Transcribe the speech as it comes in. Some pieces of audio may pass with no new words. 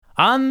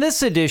On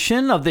this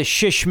edition of the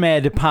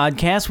SHSMD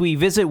podcast, we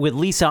visit with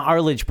Lisa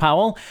Arledge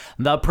Powell,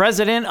 the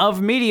president of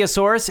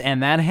MediaSource,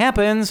 and that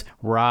happens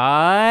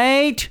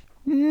right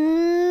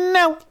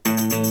now.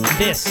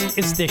 This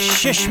is the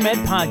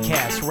SHSMD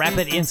podcast,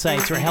 rapid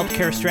insights for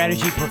healthcare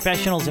strategy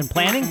professionals in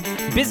planning,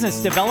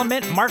 business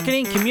development,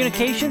 marketing,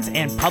 communications,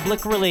 and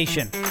public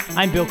relation.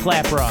 I'm Bill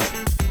Klaproth.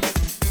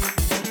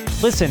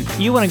 Listen,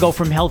 you want to go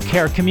from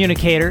healthcare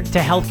communicator to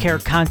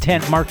healthcare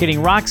content marketing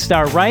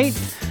rockstar, right?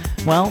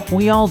 Well,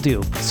 we all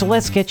do, so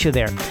let's get you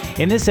there.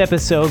 In this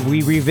episode,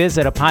 we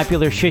revisit a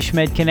popular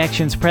SHSMD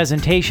Connections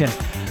presentation,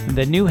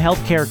 the new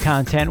healthcare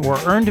content where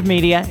earned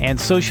media and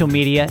social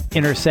media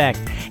intersect.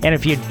 And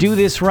if you do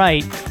this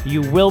right,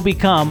 you will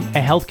become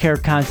a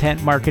healthcare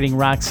content marketing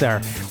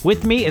rockstar.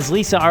 With me is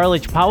Lisa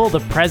Arledge Powell, the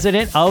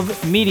president of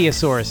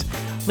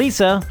MediaSource.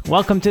 Lisa,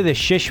 welcome to the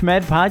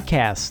SHSMD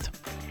podcast.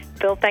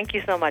 Bill, thank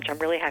you so much. I'm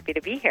really happy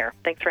to be here.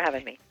 Thanks for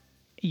having me.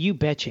 You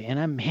betcha, and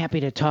I'm happy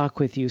to talk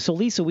with you. So,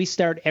 Lisa, we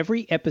start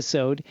every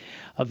episode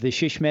of the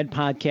SHSMD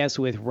podcast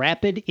with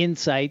rapid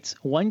insights,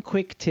 one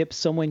quick tip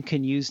someone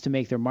can use to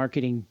make their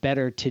marketing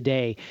better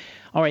today.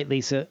 All right,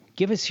 Lisa,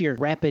 give us your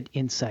rapid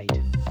insight.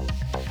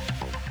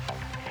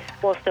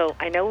 Well, so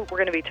I know we're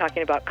going to be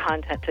talking about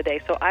content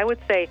today, so I would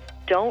say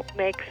don't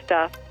make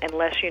stuff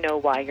unless you know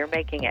why you're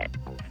making it,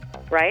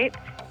 right?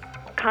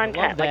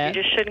 Content, like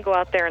you just shouldn't go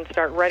out there and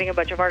start writing a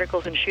bunch of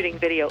articles and shooting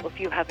video if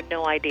you have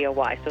no idea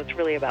why. So it's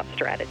really about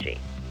strategy.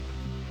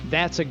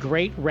 That's a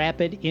great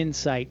rapid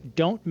insight.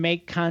 Don't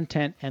make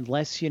content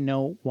unless you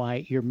know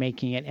why you're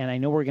making it. And I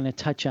know we're going to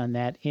touch on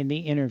that in the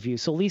interview.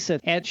 So Lisa,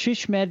 at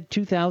SHSMD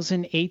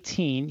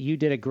 2018, you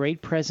did a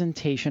great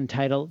presentation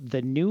titled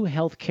The New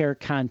Healthcare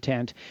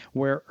Content,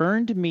 where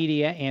earned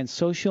media and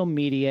social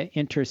media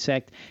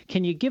intersect.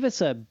 Can you give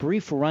us a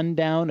brief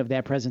rundown of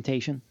that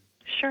presentation?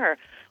 Sure.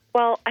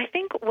 Well, I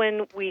think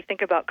when we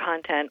think about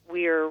content,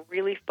 we are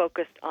really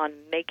focused on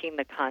making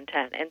the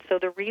content. And so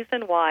the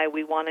reason why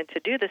we wanted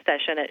to do the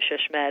session at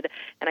SHSMD,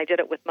 and I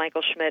did it with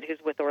Michael Schmidt, who's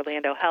with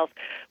Orlando Health,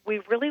 we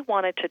really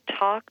wanted to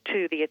talk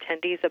to the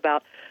attendees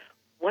about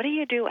what do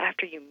you do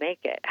after you make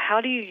it?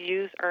 How do you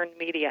use earned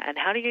media, and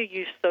how do you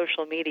use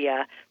social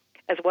media,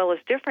 as well as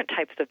different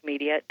types of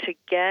media, to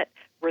get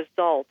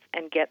results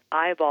and get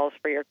eyeballs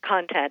for your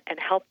content and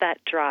help that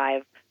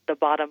drive the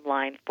bottom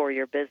line for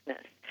your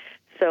business.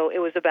 So it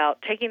was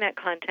about taking that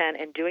content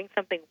and doing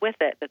something with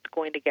it that's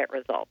going to get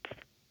results.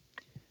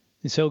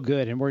 So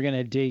good, and we're going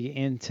to dig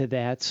into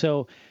that.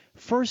 So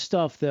first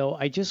off, though,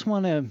 I just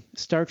want to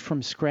start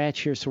from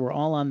scratch here so we're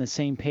all on the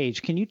same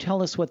page. Can you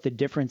tell us what the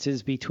difference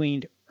is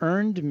between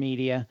earned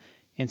media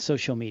and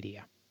social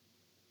media?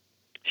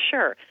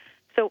 Sure.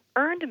 So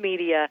earned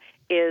media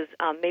is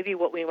maybe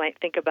what we might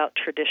think about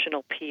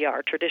traditional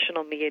PR,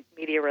 traditional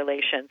media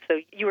relations. So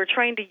you are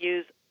trying to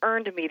use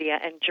earned media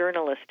and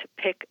journalists to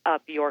pick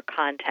up your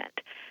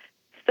content.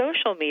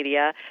 Social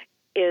media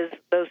is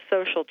those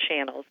social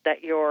channels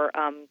that your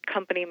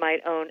company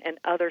might own, and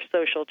other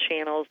social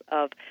channels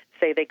of,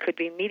 say, they could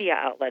be media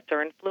outlets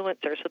or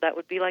influencers. So that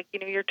would be like,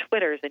 your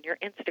Twitters and your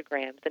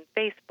Instagrams and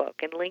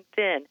Facebook and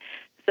LinkedIn.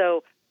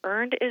 So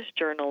earned is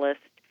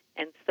journalists,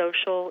 and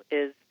social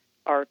is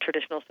our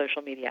traditional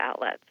social media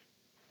outlets.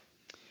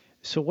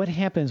 So what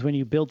happens when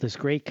you build this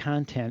great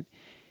content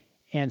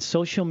and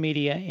social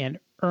media and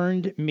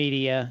earned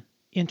media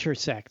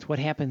intersect? What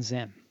happens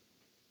then?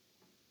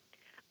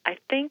 I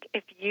think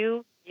if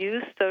you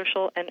use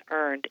social and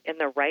earned in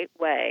the right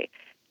way,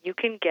 you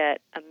can get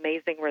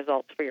amazing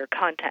results for your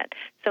content.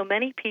 So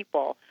many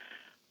people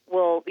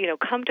will,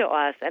 come to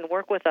us and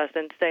work with us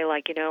and say,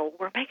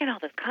 we're making all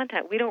this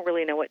content. We don't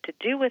really know what to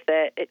do with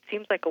it. It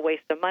seems like a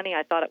waste of money.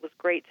 I thought it was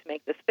great to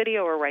make this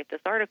video or write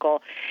this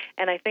article.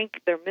 And I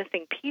think they're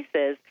missing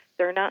pieces.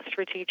 They're not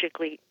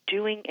strategically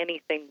doing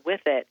anything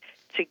with it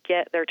to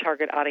get their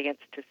target audience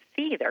to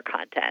see their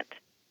content.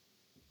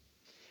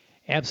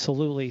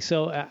 Absolutely.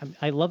 So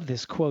I love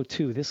this quote,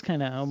 too. This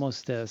kind of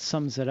almost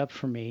sums it up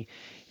for me,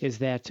 is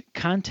that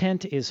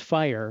content is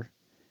fire,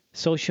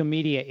 social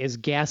media is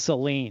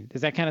gasoline.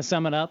 Does that kind of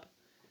sum it up?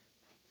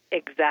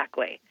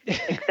 Exactly.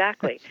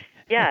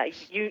 Yeah,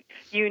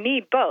 you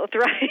need both,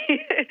 right?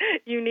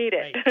 You need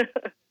it.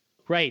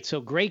 Right. So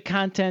great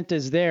content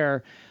is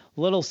there.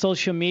 Little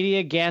social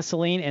media,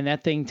 gasoline, and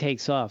that thing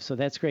takes off. So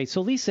that's great.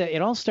 So, Lisa,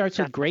 it all starts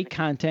with great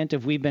content,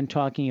 if we've been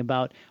talking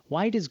about.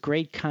 Why does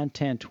great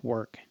content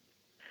work?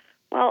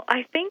 Well,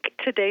 I think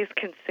today's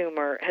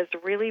consumer has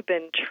really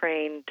been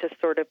trained to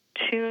sort of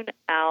tune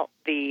out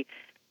the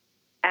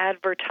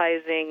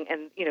advertising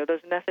and, those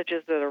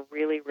messages that are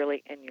really,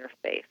 really in your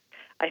face.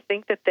 I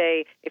think that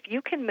if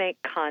you can make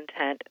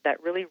content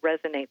that really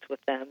resonates with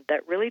them,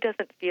 that really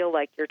doesn't feel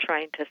like you're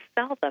trying to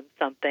sell them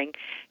something,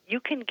 you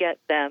can get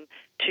them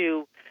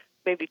to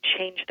maybe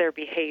change their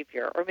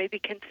behavior or maybe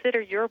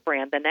consider your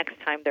brand the next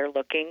time they're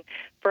looking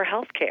for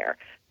health care.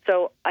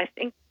 So I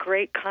think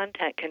great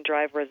content can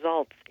drive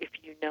results if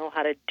you know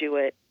how to do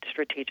it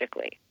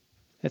strategically.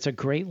 That's a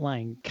great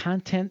line.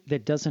 Content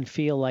that doesn't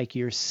feel like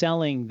you're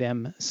selling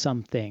them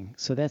something.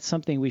 So that's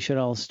something we should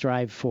all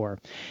strive for.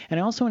 And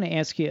I also want to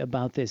ask you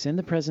about this. In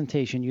the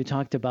presentation, you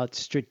talked about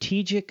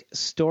strategic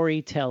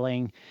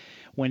storytelling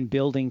when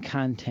building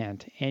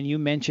content. And you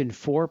mentioned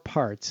 4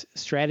 parts: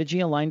 strategy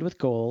aligned with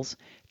goals,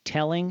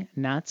 telling,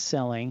 not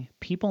selling,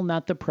 people,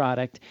 not the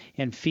product,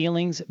 and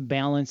feelings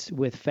balanced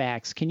with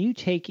facts. Can you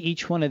take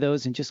each one of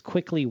those and just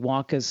quickly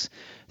walk us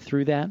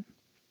through that?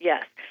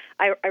 Yes.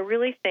 I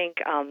really think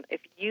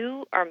if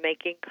you are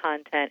making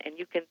content and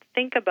you can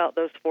think about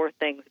those 4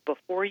 things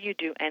before you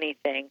do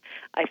anything,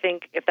 I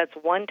think if that's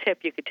one tip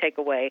you could take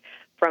away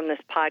from this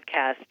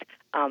podcast,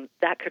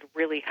 that could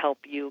really help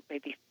you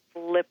maybe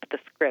flip the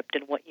script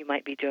in what you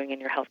might be doing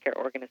in your healthcare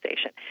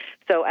organization.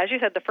 So as you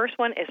said, the first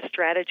one is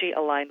strategy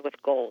aligned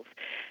with goals.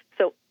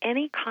 So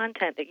any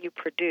content that you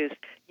produce,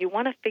 you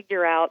want to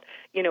figure out,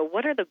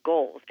 what are the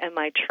goals? Am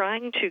I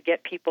trying to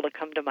get people to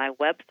come to my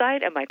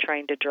website? Am I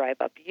trying to drive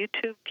up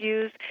YouTube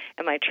views?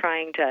 Am I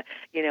trying to,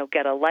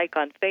 get a like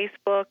on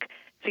Facebook?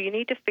 So you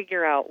need to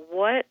figure out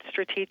what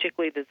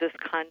strategically does this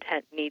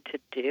content need to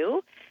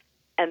do,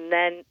 and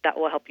then that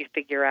will help you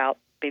figure out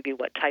maybe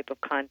what type of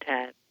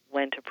content,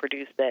 when to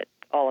produce it,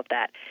 all of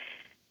that.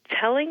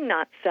 Telling,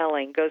 not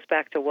selling goes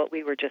back to what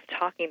we were just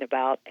talking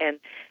about, and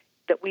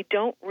that we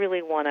don't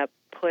really want to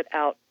put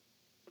out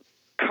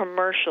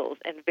commercials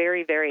and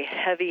very, very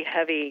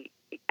heavy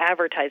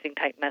advertising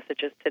type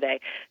messages today.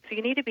 So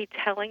you need to be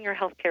telling your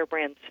healthcare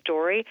brand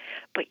story,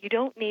 but you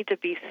don't need to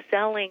be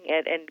selling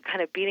it and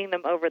kind of beating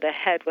them over the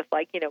head with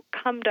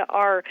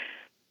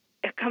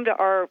come to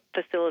our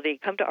facility,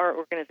 come to our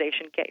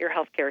organization, get your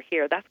healthcare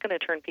here. That's going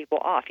to turn people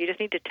off. You just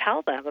need to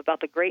tell them about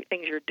the great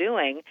things you're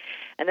doing,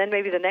 and then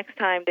maybe the next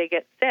time they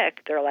get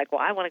sick, they're like,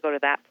 well, I want to go to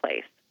that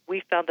place.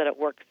 We found that it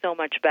works so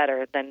much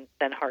better than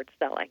hard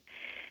selling.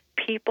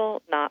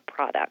 People, not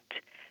product.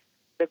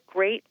 The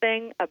great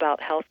thing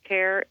about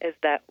healthcare is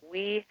that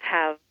we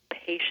have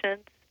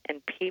patients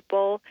and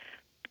people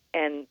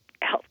and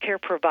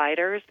healthcare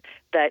providers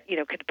that,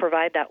 could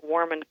provide that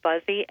warm and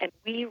fuzzy, and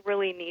we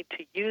really need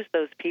to use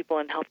those people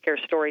in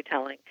healthcare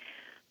storytelling.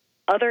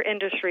 Other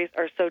industries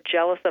are so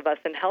jealous of us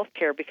in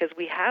healthcare because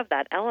we have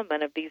that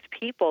element of these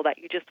people that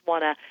you just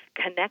want to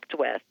connect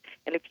with.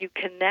 And if you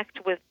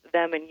connect with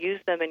them and use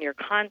them in your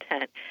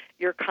content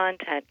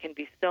can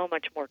be so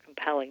much more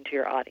compelling to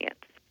your audience.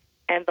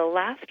 And the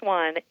last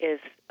one is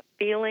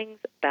feelings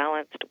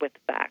balanced with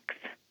facts.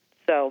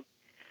 So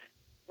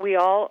we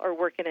all are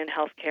working in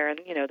healthcare, and,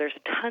 there's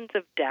tons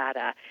of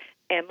data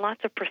and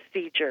lots of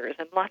procedures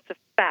and lots of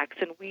facts,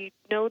 and we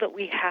know that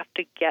we have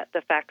to get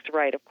the facts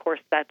right. Of course,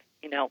 that's,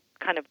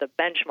 kind of the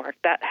benchmark.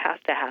 That has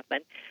to happen.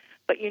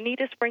 But you need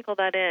to sprinkle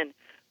that in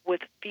with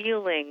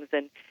feelings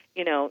and,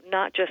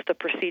 not just the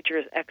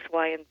procedures X,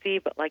 Y, and Z,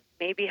 but like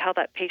maybe how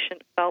that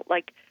patient felt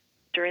like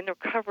during the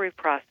recovery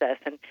process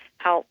and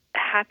how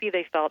happy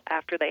they felt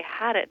after they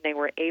had it and they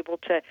were able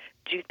to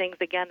do things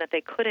again that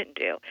they couldn't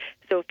do.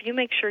 So if you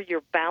make sure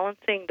you're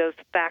balancing those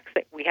facts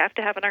that we have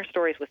to have in our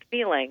stories with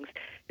feelings,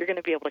 you're going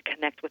to be able to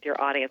connect with your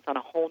audience on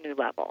a whole new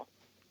level.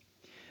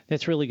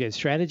 That's really good.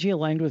 Strategy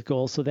aligned with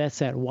goals. So that's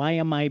that. Why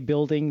am I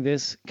building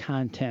this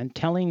content?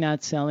 Telling,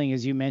 not selling,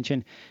 as you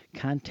mentioned,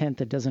 content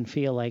that doesn't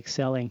feel like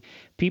selling.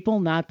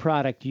 People, not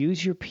product.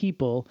 Use your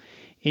people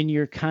in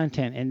your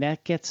content. And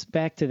that gets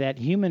back to that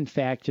human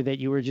factor that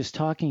you were just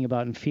talking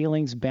about, and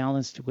feelings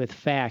balanced with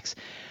facts.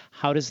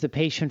 How does the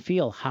patient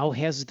feel? How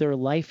has their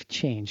life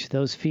changed?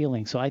 Those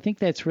feelings. So I think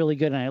that's really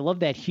good. And I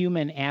love that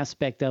human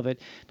aspect of it,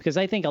 because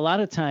I think a lot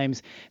of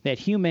times that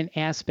human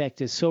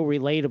aspect is so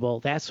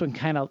relatable. That's when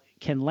kind of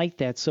can light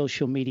that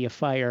social media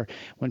fire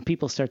when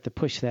people start to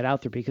push that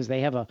out there, because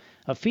they have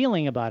a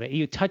feeling about it.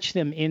 You touch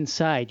them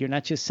inside. You're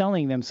not just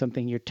selling them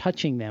something, you're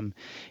touching them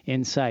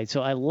inside.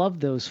 So I love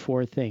those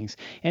 4 things.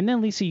 And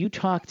then, Lisa, you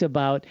talked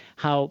about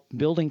how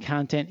building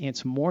content,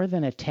 it's more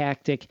than a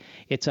tactic,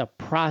 it's a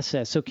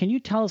process. So can you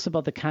tell us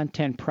about the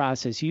content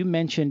process? You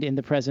mentioned in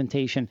the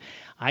presentation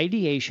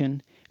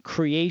ideation,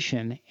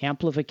 creation,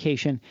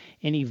 amplification,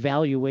 and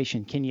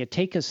evaluation. Can you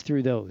take us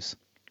through those?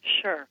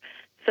 Sure.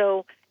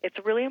 So it's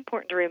really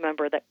important to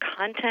remember that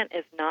content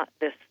is not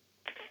this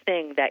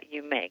thing that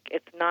you make.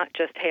 It's not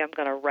just, hey, I'm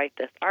going to write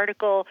this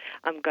article,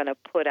 I'm going to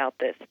put out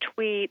this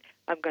tweet,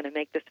 I'm going to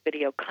make this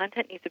video.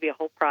 Content needs to be a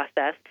whole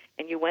process,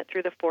 and you went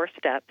through the 4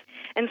 steps.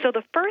 And so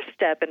the first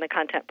step in the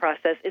content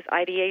process is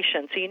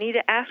ideation. So you need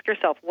to ask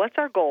yourself, what's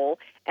our goal,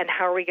 and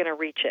how are we going to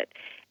reach it?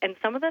 And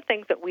some of the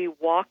things that we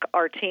walk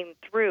our team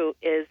through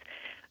is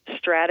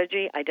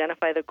strategy,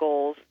 identify the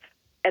goals,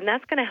 and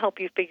that's going to help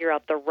you figure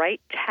out the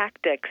right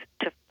tactics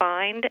to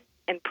find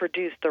and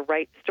produce the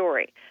right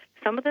story.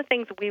 Some of the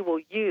things we will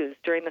use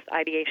during this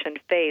ideation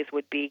phase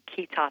would be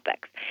key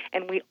topics.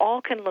 And we all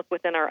can look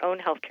within our own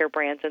healthcare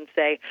brands and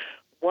say,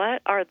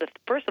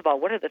 first of all,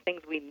 what are the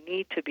things we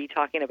need to be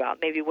talking about?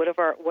 Maybe what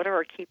are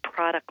our key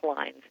product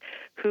lines?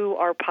 Who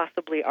are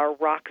possibly our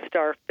rock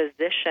star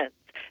physicians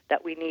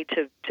that we need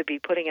to be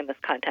putting in this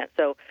content?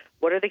 So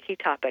what are the key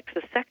topics?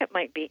 The second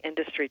might be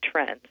industry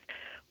trends.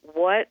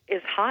 what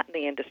is hot in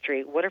the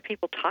industry? What are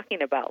people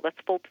talking about? Let's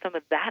fold some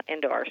of that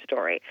into our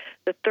story.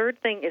 The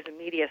third thing is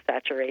media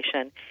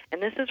saturation.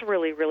 And this is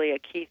really, really a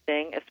key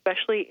thing,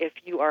 especially if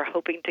you are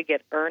hoping to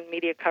get earned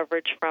media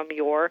coverage from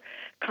your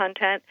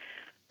content.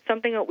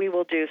 Something that we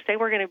will do, say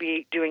we're going to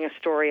be doing a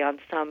story on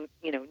some,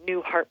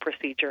 new heart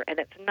procedure, and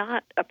it's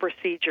not a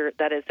procedure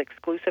that is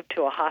exclusive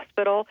to a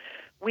hospital.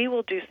 We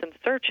will do some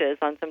searches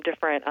on some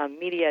different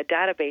media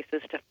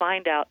databases to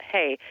find out,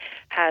 hey,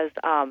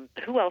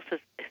 who else has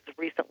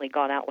recently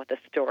gone out with a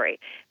story?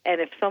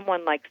 And if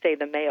someone like, say,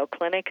 the Mayo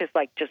Clinic has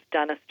just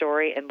done a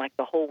story and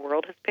the whole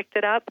world has picked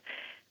it up,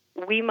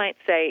 we might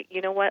say,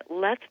 you know what,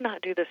 let's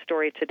not do this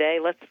story today.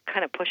 Let's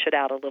kind of push it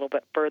out a little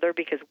bit further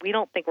because we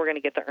don't think we're going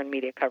to get the earned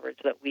media coverage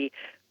that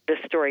this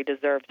story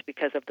deserves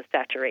because of the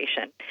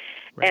saturation.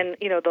 Right. And,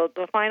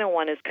 the final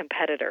one is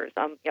competitors.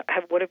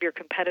 What have your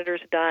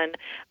competitors done?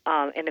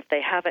 And if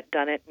they haven't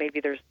done it,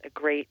 maybe there's a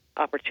great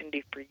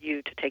opportunity for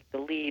you to take the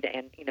lead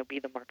and, be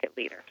the market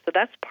leader. So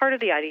that's part of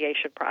the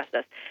ideation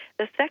process.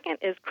 The second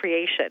is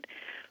creation.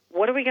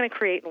 What are we going to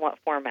create in what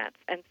formats?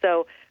 And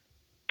so,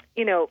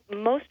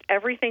 most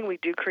everything we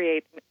do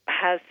create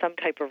has some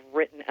type of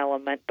written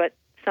element, but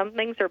some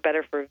things are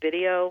better for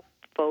video,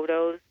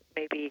 photos,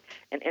 maybe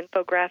an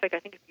infographic. I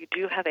think if you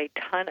do have a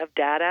ton of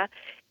data,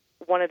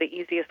 one of the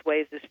easiest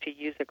ways is to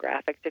use a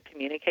graphic to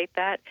communicate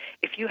that.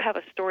 If you have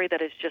a story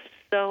that is just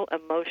so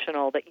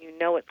emotional that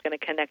it's going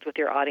to connect with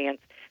your audience,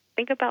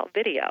 think about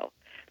video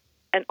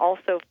and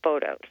also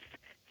photos.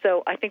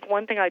 So I think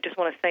one thing I just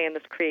want to say in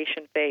this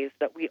creation phase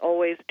that we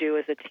always do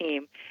as a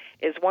team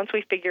is once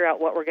we figure out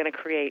what we're going to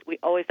create, we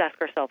always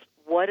ask ourselves,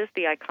 what is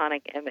the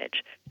iconic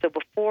image? So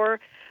before,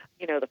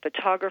 the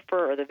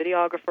photographer or the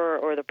videographer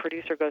or the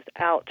producer goes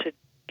out to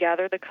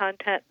gather the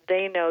content,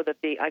 they know that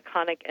the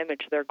iconic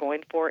image they're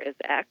going for is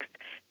X.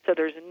 So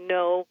there's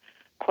no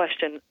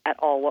question at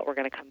all what we're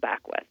going to come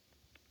back with.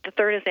 The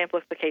third is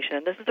amplification,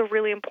 and this is a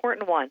really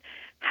important one.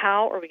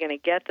 How are we going to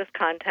get this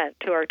content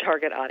to our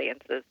target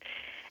audiences?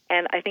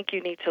 And I think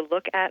you need to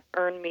look at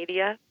earned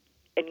media,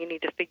 and you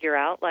need to figure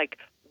out,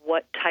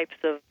 what types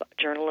of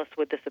journalists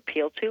would this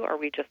appeal to? Are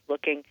we just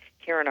looking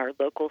here in our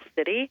local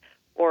city?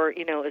 Or,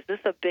 is this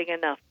a big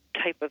enough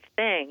type of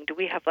thing? Do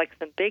we have,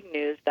 some big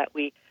news that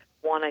we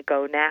want to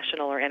go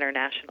national or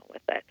international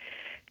with it?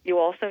 You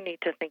also need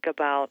to think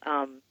about,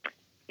 some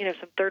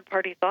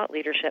third-party thought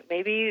leadership.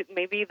 Maybe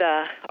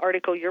the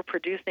article you're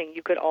producing,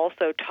 you could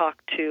also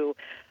talk to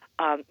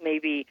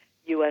maybe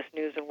U.S.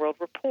 News and World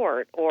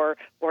Report or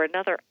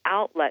another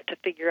outlet to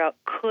figure out,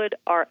 could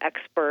our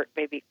expert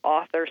maybe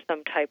author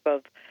some type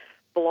of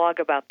blog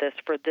about this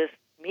for this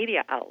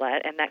media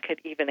outlet, and that could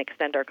even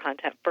extend our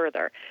content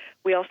further.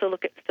 We also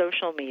look at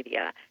social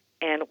media,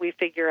 and we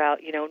figure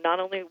out, not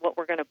only what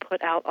we're going to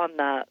put out on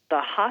the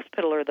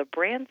hospital or the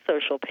brand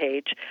social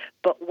page,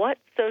 but what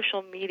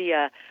social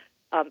media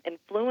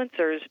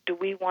influencers do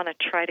we want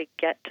to try to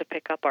get to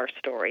pick up our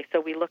story. So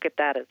we look at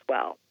that as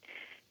well.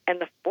 And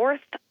the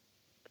fourth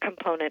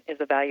component is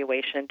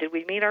evaluation. Did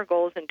we meet our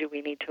goals, and do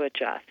we need to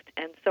adjust?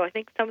 And so I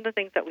think some of the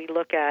things that we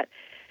look at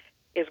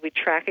is we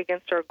track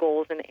against our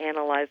goals and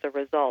analyze the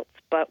results.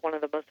 But one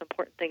of the most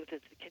important things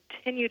is to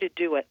continue to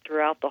do it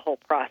throughout the whole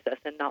process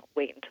and not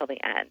wait until the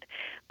end.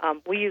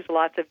 We use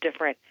lots of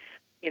different,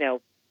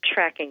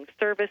 tracking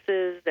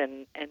services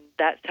and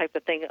that type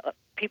of thing.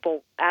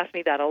 People ask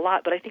me that a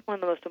lot, but I think one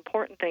of the most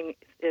important things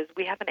is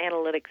we have an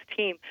analytics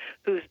team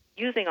who's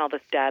using all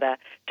this data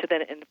to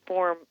then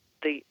inform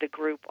the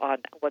group on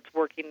what's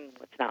working and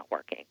what's not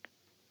working.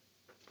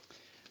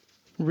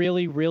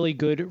 Really, really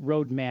good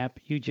roadmap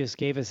you just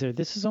gave us there.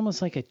 This is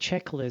almost like a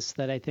checklist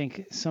that I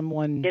think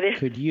someone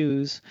could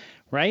use,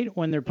 right,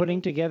 when they're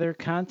putting together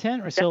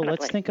content. So Definitely.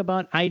 Let's think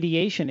about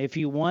ideation. If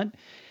you want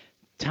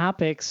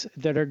topics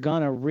that are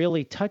going to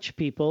really touch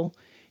people,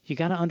 you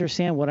got to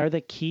understand what are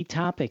the key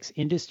topics,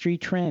 industry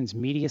trends,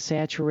 media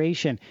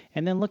saturation,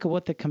 and then look at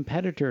what the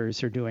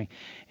competitors are doing.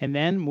 And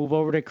then move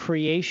over to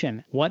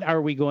creation. What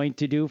are we going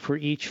to do for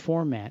each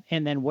format?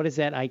 And then what is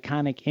that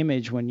iconic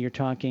image when you're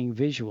talking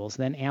visuals?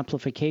 Then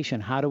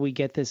amplification. How do we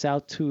get this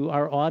out to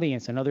our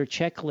audience? Another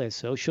checklist,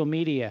 social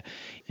media,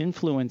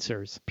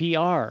 influencers,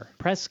 PR,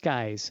 press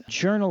guys,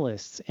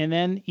 journalists, and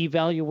then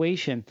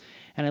evaluation.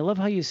 And I love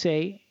how you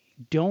say,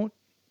 don't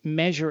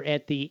measure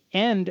at the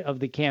end of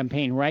the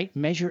campaign, right?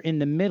 Measure in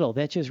the middle.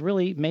 That just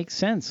really makes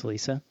sense,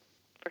 Lisa.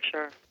 For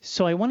sure.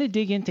 So I want to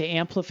dig into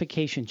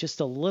amplification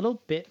just a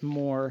little bit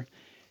more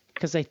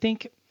because I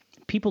think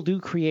people do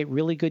create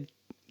really good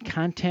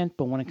content,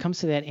 but when it comes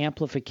to that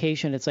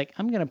amplification, it's like,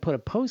 I'm going to put a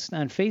post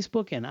on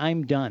Facebook and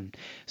I'm done.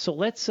 So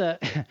let's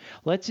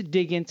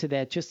dig into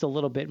that just a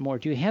little bit more.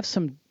 Do you have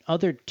some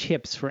other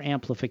tips for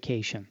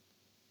amplification?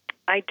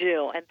 I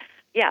do. And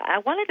yeah, I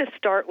wanted to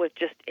start with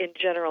just in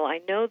general.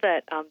 I know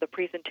that the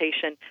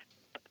presentation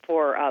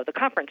for the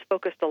conference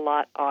focused a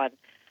lot on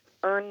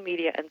earned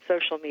media and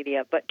social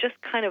media, but just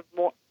kind of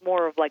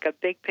more of like a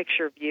big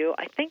picture view.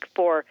 I think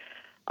for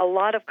a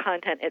lot of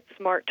content, it's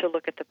smart to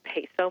look at the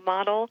PESO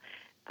model,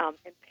 and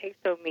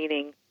PESO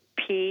meaning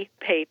P,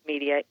 paid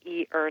media,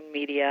 E, earned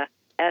media,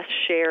 S,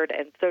 shared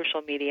and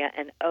social media,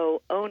 and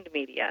O, owned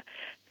media.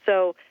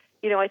 So,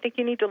 I think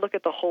you need to look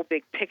at the whole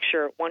big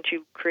picture once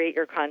you create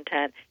your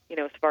content,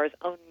 as far as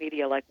owned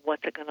media, like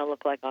what's it going to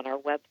look like on our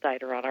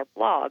website or on our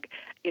blog,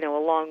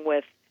 along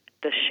with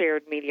the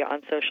shared media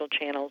on social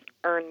channels,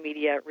 earned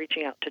media,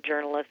 reaching out to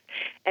journalists.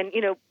 And,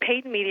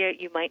 paid media,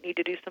 you might need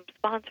to do some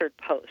sponsored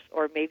posts,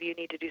 or maybe you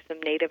need to do some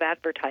native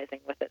advertising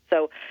with it.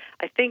 So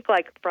I think,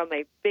 like, from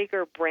a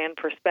bigger brand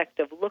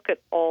perspective, look at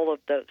all of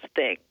those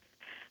things.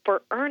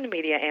 For earned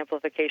media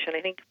amplification,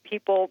 I think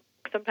people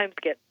sometimes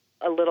get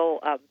a little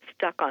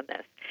stuck on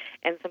this.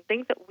 And some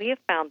things that we have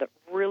found that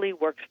really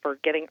works for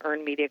getting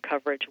earned media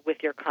coverage with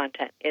your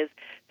content is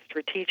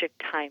strategic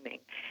timing.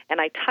 And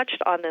I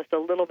touched on this a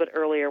little bit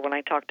earlier when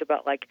I talked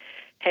about, like,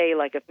 hey,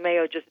 like if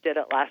Mayo just did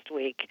it last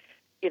week,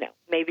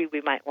 maybe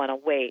we might want to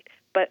wait.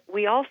 But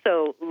we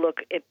also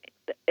look at,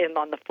 and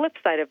on the flip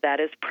side of that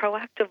is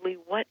proactively,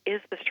 what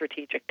is the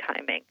strategic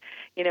timing?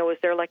 Is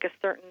there like a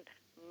certain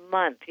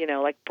month,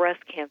 like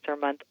breast cancer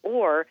month,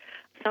 or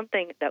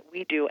something that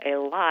we do a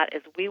lot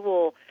is we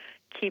will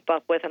keep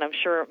up with, and I'm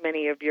sure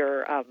many of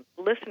your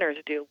listeners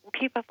do, we'll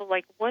keep up with,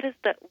 like, what's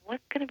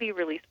going to be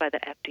released by the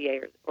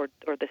FDA or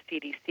the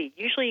CDC.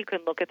 Usually you can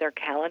look at their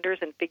calendars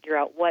and figure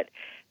out what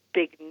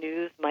big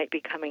news might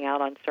be coming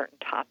out on certain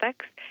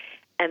topics.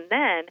 And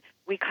then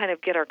we kind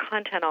of get our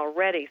content all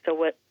ready.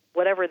 So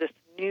whatever this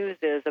news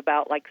is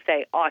about, like,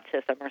 say,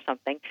 autism or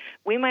something,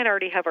 we might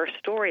already have our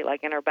story,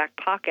 like, in our back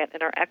pocket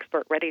and our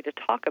expert ready to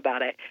talk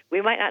about it.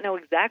 We might not know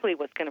exactly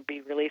what's going to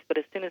be released, but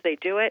as soon as they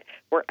do it,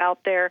 we're out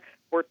there.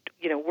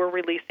 We're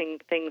releasing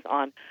things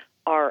on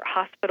our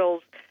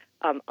hospitals'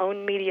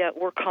 own media.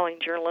 We're calling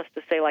journalists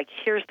to say, like,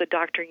 here's the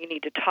doctor you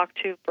need to talk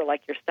to for,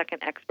 like, your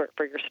second expert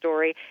for your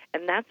story.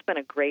 And that's been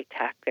a great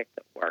tactic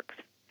that works.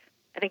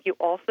 I think you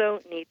also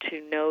need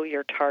to know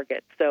your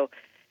target. So,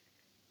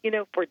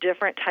 for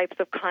different types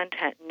of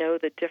content, know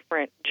the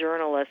different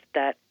journalists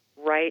that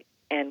write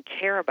and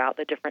care about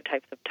the different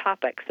types of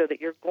topics, so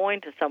that you're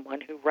going to someone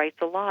who writes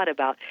a lot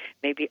about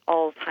maybe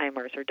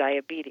Alzheimer's or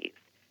diabetes.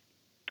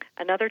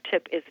 Another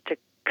tip is to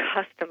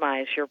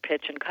customize your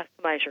pitch and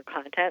customize your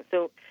content.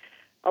 So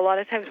a lot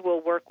of times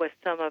we'll work with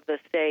some of the,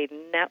 say,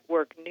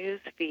 network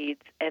news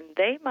feeds, and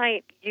they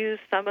might use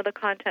some of the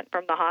content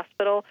from the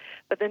hospital,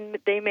 but then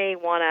they may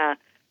want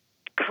to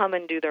come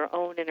and do their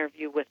own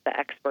interview with the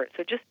expert.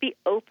 So just be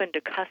open to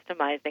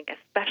customizing,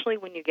 especially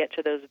when you get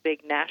to those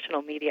big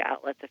national media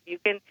outlets. If you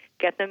can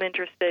get them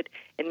interested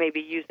in maybe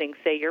using,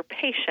 say, your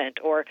patient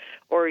or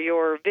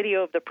your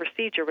video of the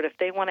procedure, but if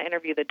they want to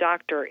interview the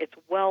doctor, it's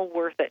well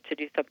worth it to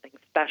do something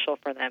special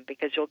for them,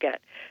 because you'll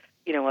get,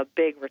 a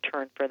big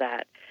return for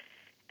that.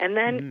 And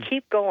then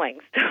keep going.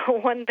 So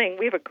one thing,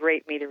 we have a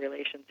great media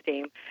relations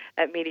team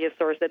at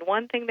MediaSource, and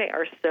one thing they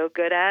are so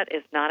good at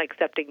is not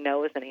accepting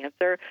no as an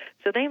answer.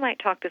 So they might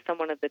talk to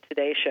someone at the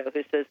Today Show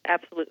who says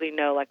absolutely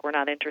no, like, we're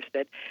not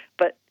interested,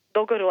 but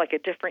they'll go to, like, a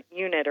different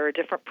unit or a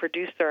different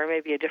producer or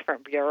maybe a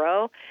different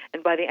bureau,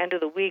 and by the end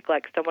of the week,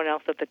 like, someone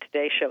else at the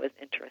Today Show is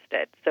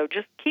interested. So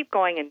just keep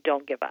going and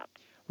don't give up.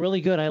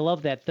 Really good. I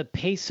love that. The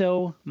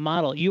PESO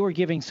model. You were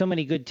giving so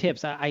many good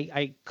tips.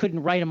 I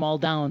couldn't write them all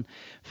down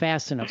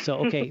fast enough.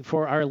 So, okay,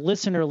 for our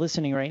listener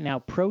listening right now,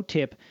 pro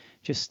tip,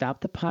 just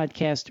stop the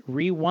podcast,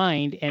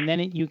 rewind, and then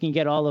you can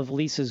get all of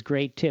Lisa's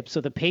great tips.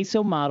 So the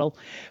PESO model,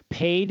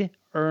 paid,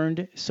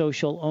 earned,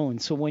 social,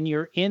 owned. So when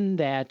you're in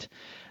that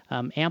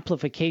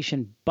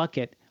amplification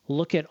bucket,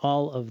 look at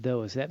all of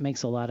those. That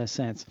makes a lot of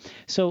sense.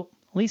 So,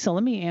 Lisa,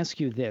 let me ask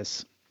you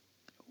this.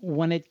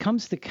 When it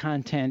comes to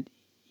content,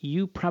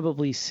 you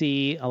probably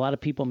see a lot of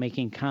people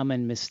making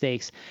common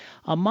mistakes.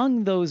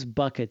 Among those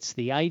buckets,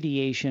 the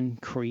ideation,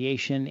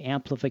 creation,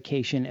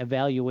 amplification,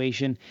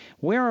 evaluation,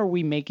 where are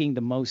we making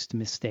the most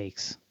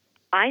mistakes?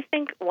 I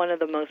think one of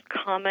the most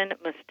common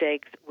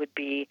mistakes would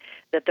be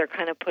that they're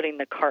kind of putting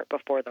the cart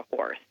before the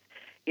horse.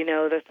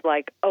 That's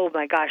like, oh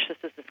my gosh, this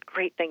is this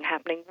great thing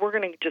happening. We're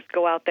going to just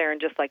go out there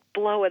and just, like,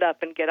 blow it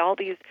up and get all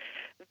these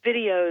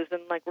videos,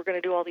 and, like, we're going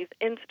to do all these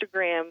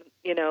Instagram,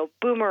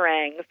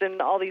 boomerangs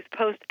and all these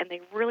posts, and they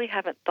really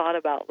haven't thought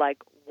about, like,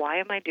 why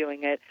am I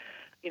doing it?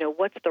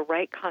 What's the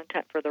right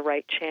content for the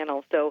right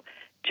channel? So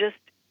just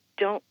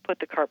don't put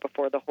the cart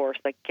before the horse.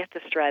 Like, get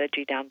the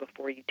strategy down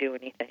before you do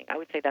anything. I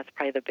would say that's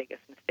probably the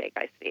biggest mistake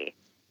I see.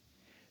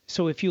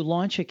 So if you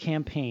launch a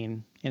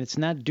campaign and it's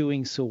not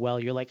doing so well,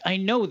 you're like, I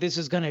know this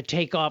is going to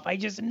take off. I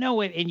just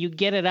know it. And you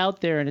get it out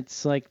there and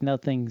it's like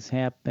nothing's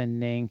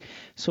happening.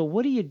 So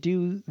what do you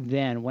do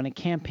then when a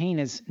campaign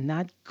is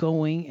not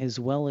going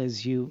as well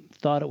as you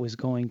thought it was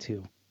going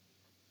to?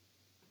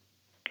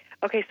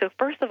 Okay, so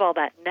first of all,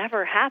 that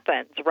never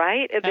happens,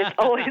 right? It's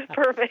always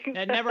perfect.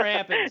 That never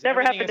happens. Never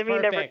Everything happened to me.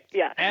 perfect.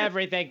 Never. Yeah.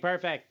 Everything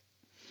perfect.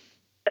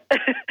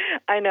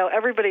 I know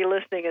everybody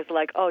listening is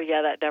like, oh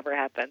yeah, that never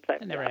happens.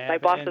 My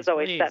boss is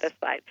always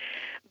satisfied.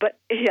 But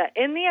yeah,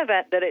 in the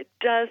event that it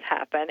does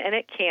happen, and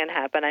it can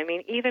happen, I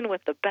mean, even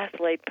with the best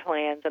laid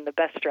plans and the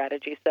best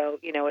strategy, so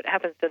it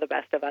happens to the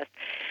best of us.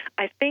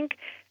 I think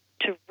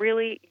to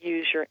really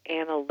use your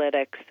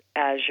analytics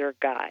as your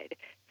guide.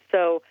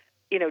 So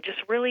just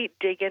really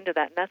dig into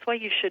that. And that's why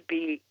you should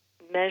be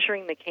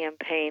measuring the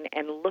campaign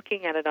and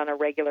looking at it on a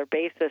regular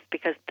basis,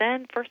 because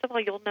then, first of all,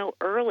 you'll know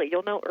early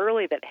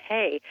that,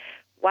 hey,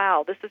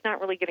 wow, this is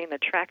not really getting the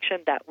traction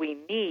that we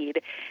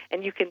need.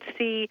 And you can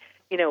see,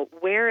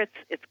 where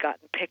it's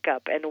gotten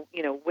pickup and,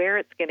 where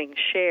it's getting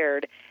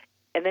shared.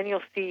 And then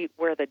you'll see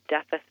where the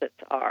deficits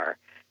are.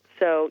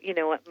 So,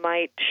 it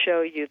might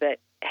show you that,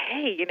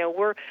 hey,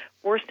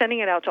 we're sending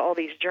it out to all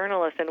these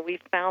journalists, and we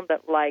found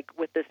that, like,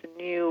 with this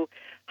new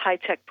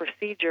high-tech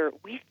procedure,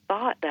 we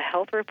thought the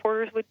health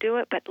reporters would do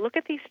it, but look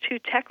at these 2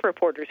 tech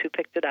reporters who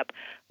picked it up.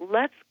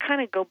 Let's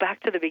kind of go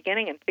back to the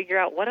beginning and figure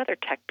out what other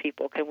tech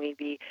people can we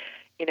be,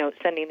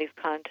 sending this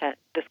content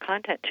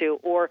to,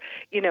 or,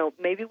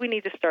 maybe we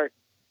need to start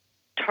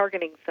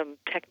targeting some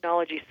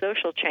technology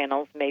social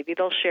channels. Maybe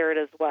they'll share it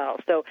as well.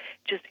 So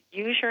just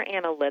use your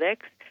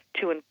analytics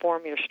to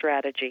inform your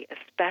strategy,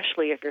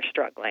 especially if you're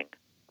struggling.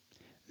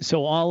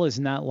 So all is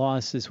not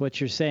lost is what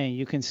you're saying.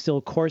 You can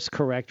still course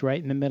correct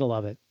right in the middle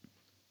of it.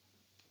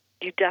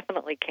 You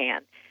definitely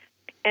can.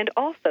 And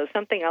also,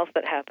 something else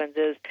that happens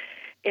is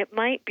it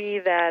might be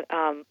that,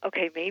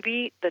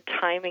 maybe the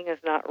timing is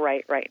not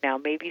right now.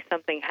 Maybe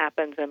something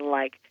happens and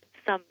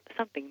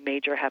something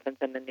major happens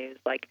in the news,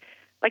 like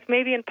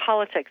maybe in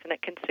politics, and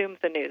it consumes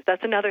the news.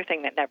 That's another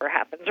thing that never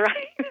happens,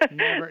 right?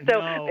 Never,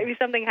 so no. Maybe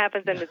something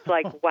happens and it's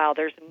like, wow,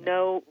 there's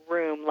no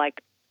room,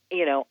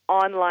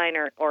 online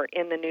or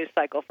in the news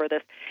cycle for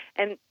this.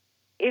 And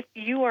if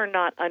you are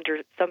not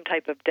under some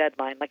type of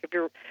deadline, like if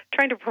you're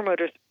trying to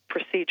promote a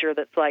procedure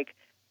that's going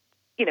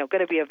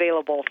to be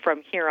available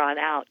from here on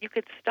out, you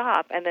could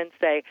stop and then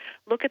say,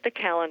 look at the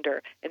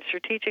calendar and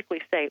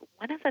strategically say,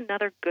 when is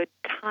another good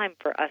time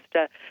for us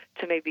to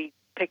maybe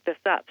pick this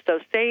up? So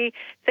say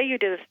you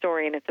did a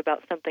story and it's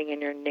about something in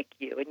your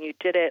NICU, and you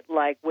did it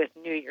like with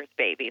New Year's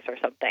babies or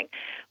something.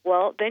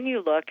 Well, then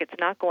you look, it's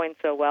not going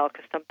so well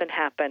because something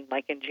happened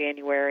like in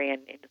January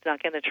and it's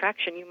not getting the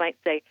traction. You might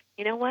say,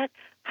 you know what?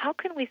 How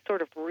can we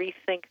sort of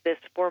rethink this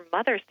for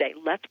Mother's Day?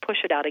 Let's push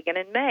it out again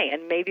in May,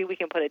 and maybe we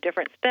can put a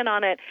different spin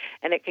on it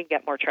and it can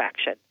get more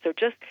traction. So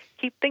just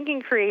keep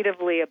thinking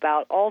creatively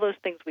about all those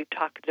things we've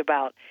talked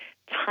about,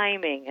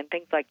 timing and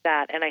things like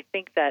that. And I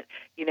think that,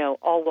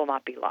 all will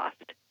not be lost.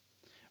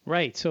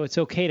 Right. So it's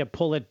okay to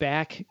pull it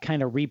back,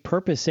 kind of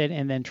repurpose it,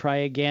 and then try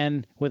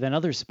again with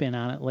another spin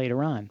on it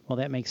later on. Well,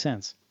 that makes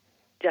sense.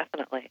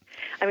 Definitely.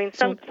 I mean,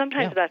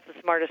 sometimes that's the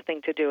smartest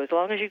thing to do. As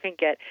long as you can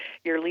get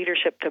your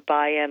leadership to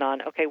buy in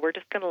on, okay, we're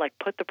just going to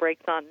put the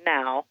brakes on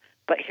now,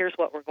 but here's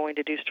what we're going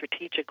to do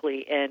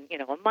strategically in,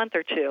 a month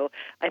or two.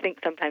 I think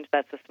sometimes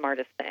that's the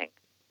smartest thing.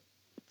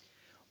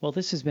 Well,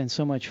 this has been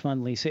so much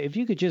fun, Lisa. If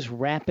you could just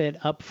wrap it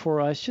up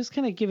for us, just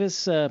kind of give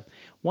us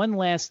one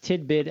last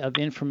tidbit of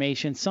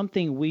information,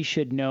 something we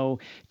should know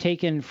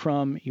taken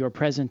from your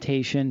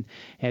presentation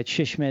at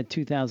SHSMD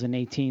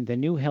 2018, the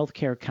new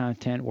healthcare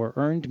content where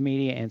earned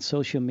media and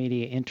social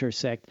media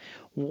intersect.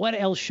 What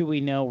else should we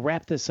know?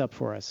 Wrap this up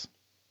for us.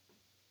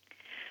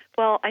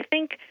 Well, I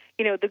think,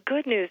 the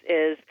good news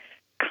is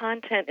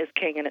content is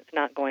king and it's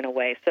not going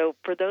away. So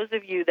for those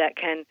of you that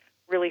can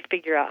really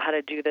figure out how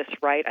to do this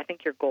right, I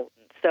think you're golden.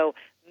 So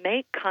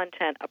make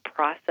content a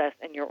process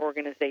in your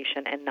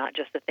organization and not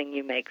just a thing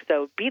you make.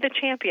 So be the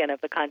champion of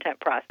the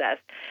content process.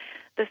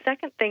 The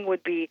second thing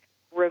would be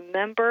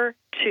remember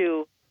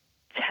to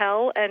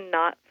tell and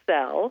not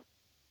sell.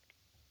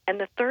 And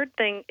the third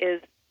thing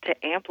is to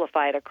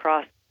amplify it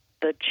across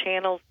the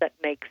channels that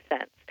make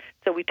sense.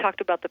 So we talked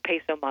about the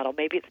peso model.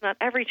 Maybe it's not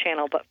every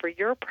channel, but for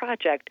your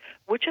project,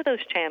 which of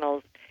those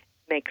channels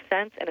makes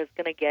sense and is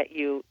going to get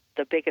you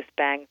the biggest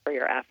bang for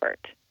your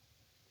effort?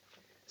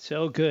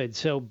 So good.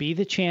 So be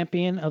the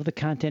champion of the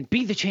content.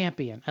 Be the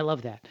champion. I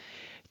love that.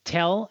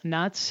 Tell,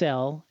 not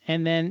sell,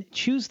 and then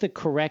choose the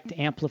correct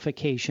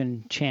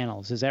amplification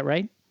channels. Is that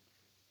right?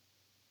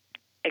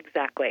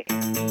 Exactly.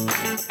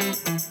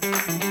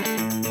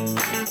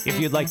 If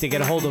you'd like to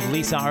get a hold of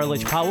Lisa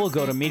Arledge Powell,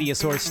 go to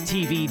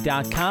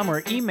MediaSourceTV.com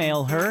or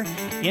email her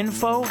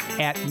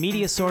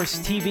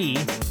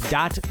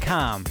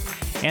info@MediaSourceTV.com.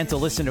 And to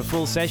listen to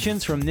full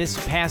sessions from this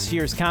past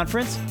year's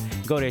conference,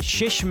 go to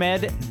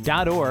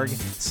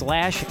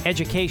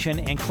shshmed.org/education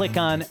and click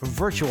on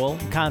Virtual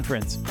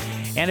Conference.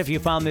 And if you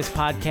found this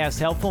podcast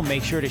helpful,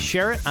 make sure to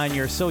share it on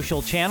your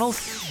social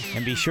channels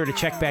and be sure to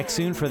check back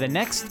soon for the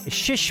next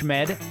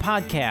SHSMD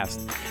podcast.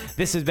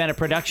 This has been a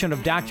production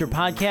of Dr.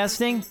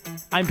 Podcasting.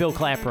 I'm Bill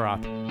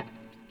Klaproth.